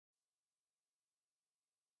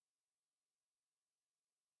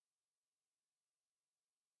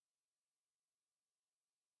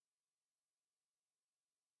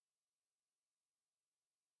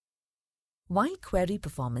While query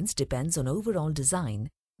performance depends on overall design,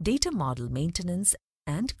 data model maintenance,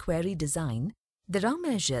 and query design, there are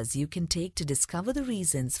measures you can take to discover the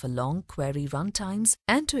reasons for long query runtimes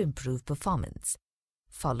and to improve performance.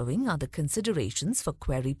 Following are the considerations for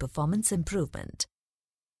query performance improvement.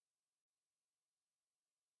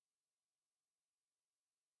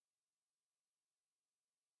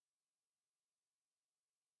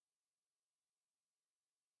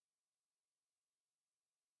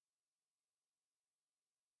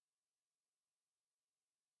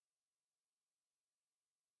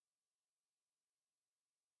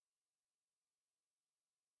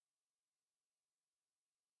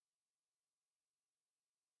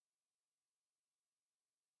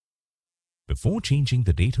 Before changing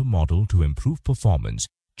the data model to improve performance,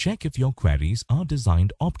 check if your queries are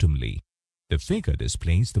designed optimally. The figure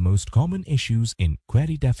displays the most common issues in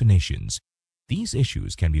query definitions. These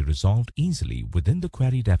issues can be resolved easily within the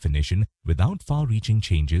query definition without far-reaching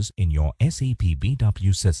changes in your SAP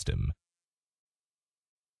BW system.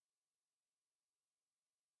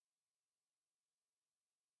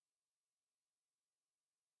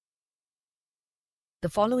 The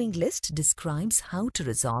following list describes how to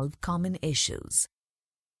resolve common issues.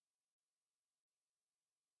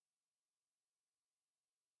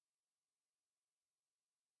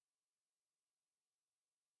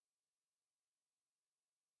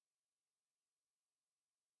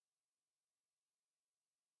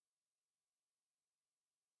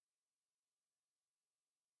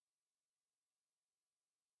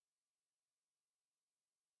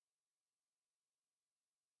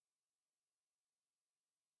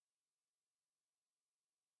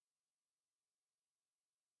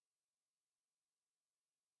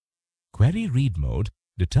 Query read mode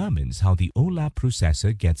determines how the OLAP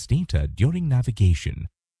processor gets data during navigation.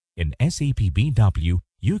 In SAP BW,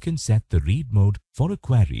 you can set the read mode for a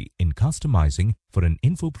query in customizing for an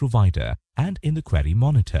info provider and in the query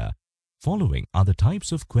monitor. Following are the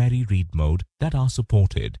types of query read mode that are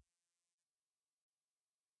supported.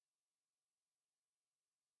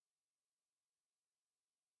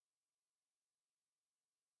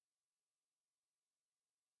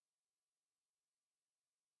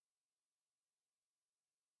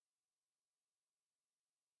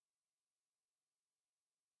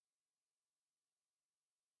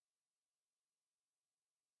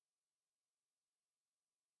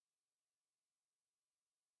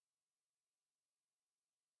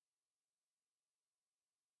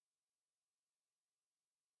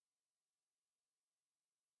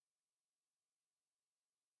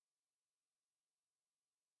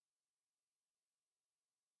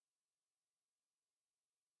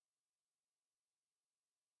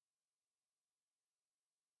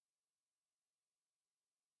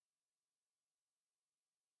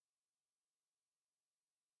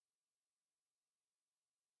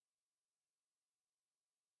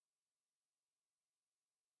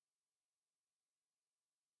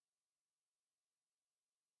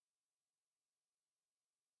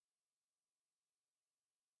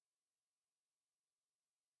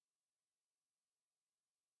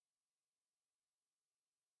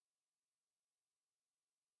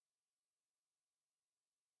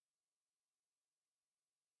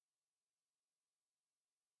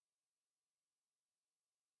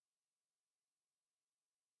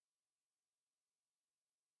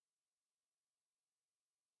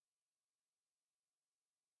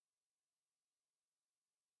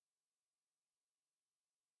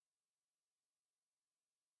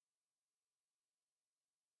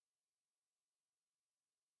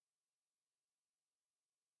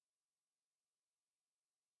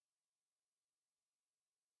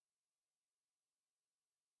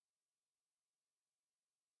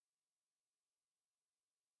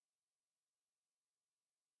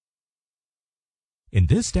 In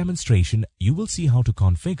this demonstration, you will see how to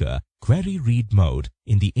configure query read mode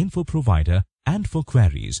in the info provider and for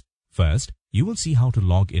queries. First, you will see how to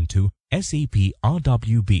log into SAP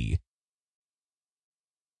RWB.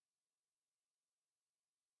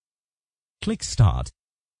 Click Start.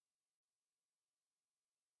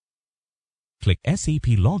 Click SAP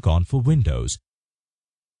Logon for Windows.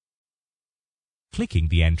 Clicking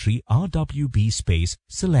the entry RWB space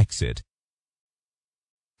selects it.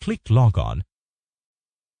 Click Logon.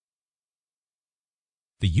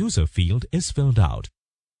 The user field is filled out.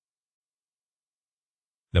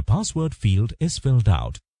 The password field is filled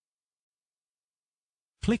out.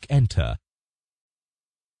 Click Enter.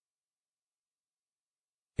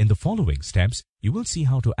 In the following steps, you will see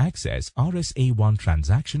how to access RSA1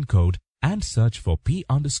 transaction code and search for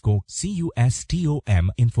P_CUSTOM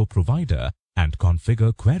info provider and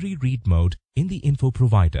configure query read mode in the info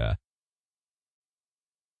provider.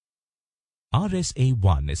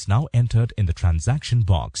 RSA1 is now entered in the transaction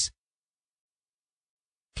box.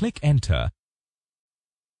 Click Enter.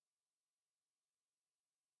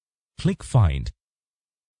 Click Find.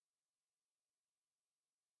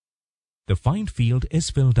 The Find field is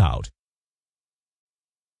filled out.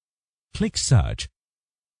 Click Search.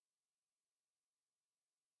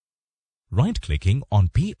 Right-clicking on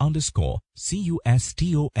P_CUSTOM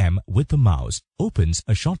with the mouse opens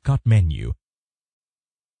a shortcut menu.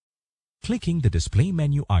 Clicking the Display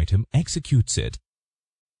menu item executes it.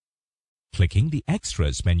 Clicking the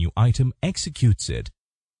Extras menu item executes it.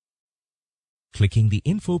 Clicking the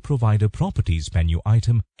Info Provider Properties menu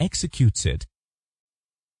item executes it.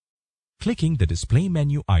 Clicking the Display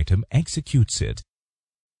menu item executes it.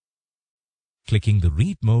 Clicking the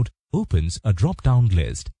Read mode opens a drop-down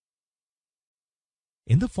list.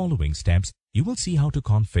 In the following steps, you will see how to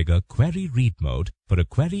configure Query Read Mode for a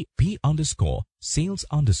query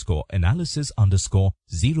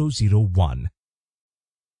P_sales_analysis_001.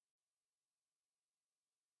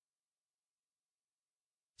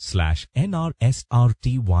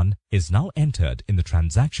 /NRSRT1 is now entered in the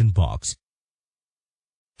transaction box.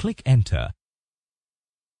 Click Enter.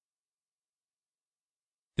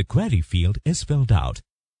 The query field is filled out.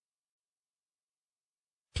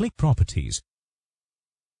 Click Properties.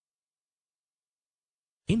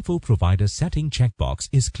 Info Provider Setting checkbox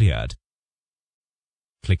is cleared.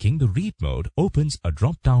 Clicking the Read mode opens a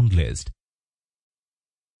drop-down list.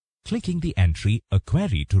 Clicking the entry A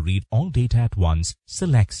query to read all data at once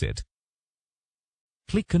selects it.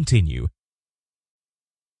 Click Continue.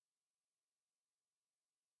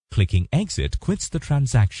 Clicking Exit quits the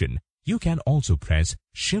transaction. You can also press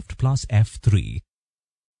Shift+F3.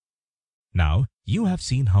 Now, you have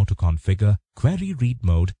seen how to configure Query Read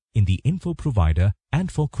Mode in the Info Provider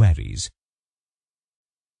and for queries.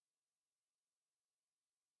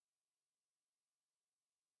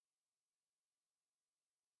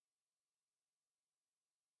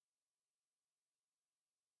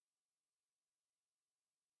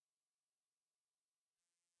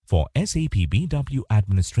 For SAP BW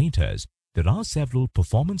administrators, there are several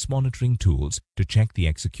performance monitoring tools to check the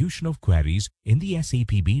execution of queries in the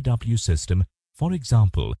SAP BW system, for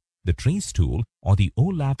example, the Trace tool or the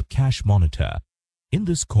OLAP Cache Monitor. In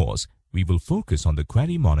this course, we will focus on the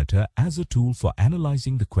Query Monitor as a tool for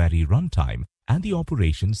analyzing the query runtime and the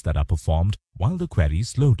operations that are performed while the query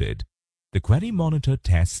is loaded. The Query Monitor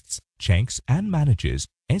tests, checks and manages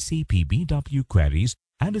SAP BW queries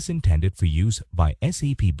and is intended for use by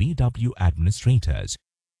SAP BW administrators.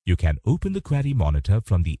 You can open the Query Monitor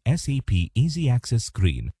from the SAP Easy Access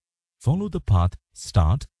screen. Follow the path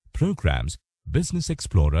Start, Programs, Business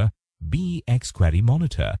Explorer, BEX Query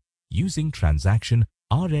Monitor using transaction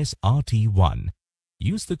RSRT1.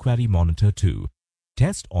 Use the Query Monitor to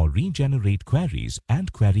test or regenerate queries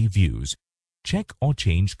and query views, check or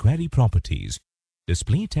change query properties,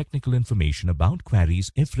 display technical information about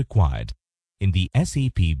queries if required. In the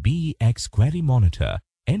SAP BEX Query Monitor,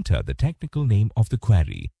 enter the technical name of the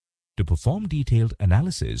query. To perform detailed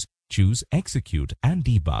analysis, choose Execute and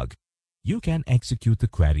Debug. You can execute the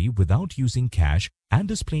query without using cache and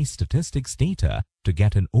display statistics data to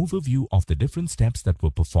get an overview of the different steps that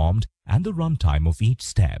were performed and the runtime of each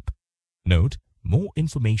step. Note, more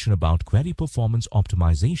information about query performance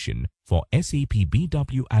optimization for SAP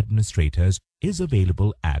BW administrators is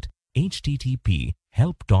available at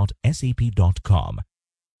http://help.sap.com.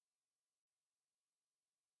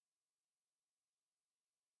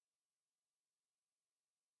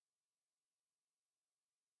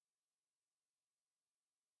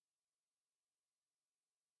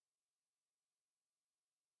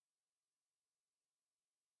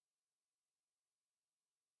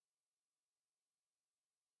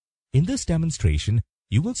 In this demonstration,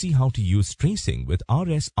 you will see how to use tracing with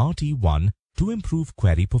RSRT1 to improve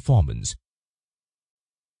query performance.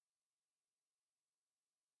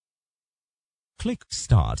 Click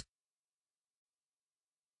Start.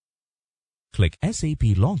 Click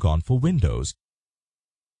SAP Logon for Windows.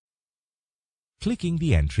 Clicking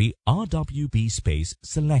the entry RWB space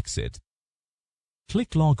selects it.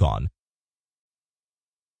 Click Logon.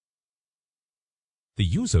 The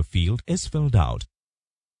user field is filled out.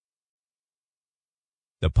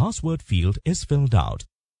 The password field is filled out.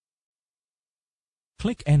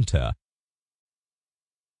 Click Enter.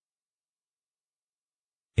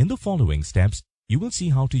 In the following steps, you will see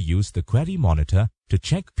how to use the Query Monitor to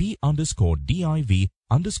check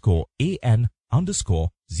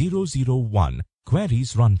P_div_an_001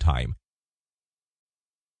 queries runtime.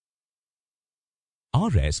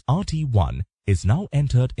 RSRT1 is now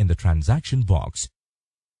entered in the transaction box.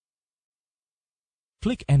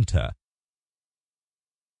 Click Enter.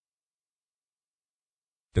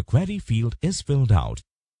 the query field is filled out.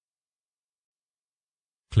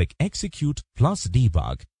 Click Execute plus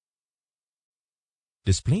Debug.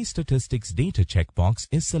 Display Statistics Data checkbox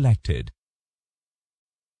is selected.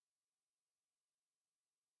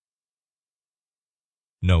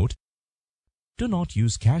 Note: Do not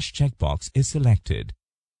use cache checkbox is selected.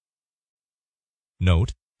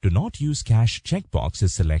 Note: Do not use cache checkbox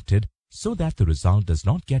is selected so that the result does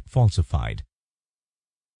not get falsified.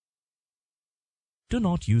 Do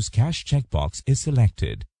not use cache checkbox is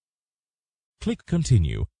selected. Click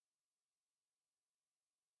Continue.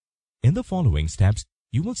 In the following steps,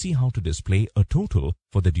 you will see how to display a total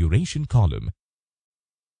for the duration column.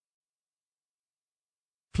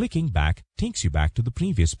 Clicking back takes you back to the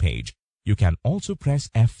previous page. You can also press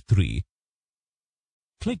F3.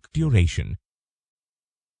 Click Duration.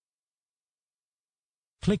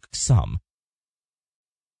 Click Sum.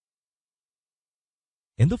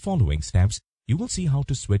 In the following steps, you will see how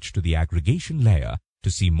to switch to the aggregation layer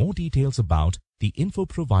to see more details about the info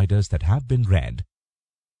providers that have been read.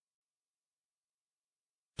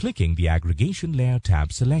 Clicking the Aggregation Layer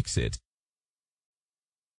tab selects it.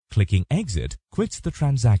 Clicking Exit quits the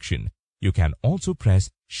transaction. You can also press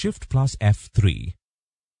Shift plus F3.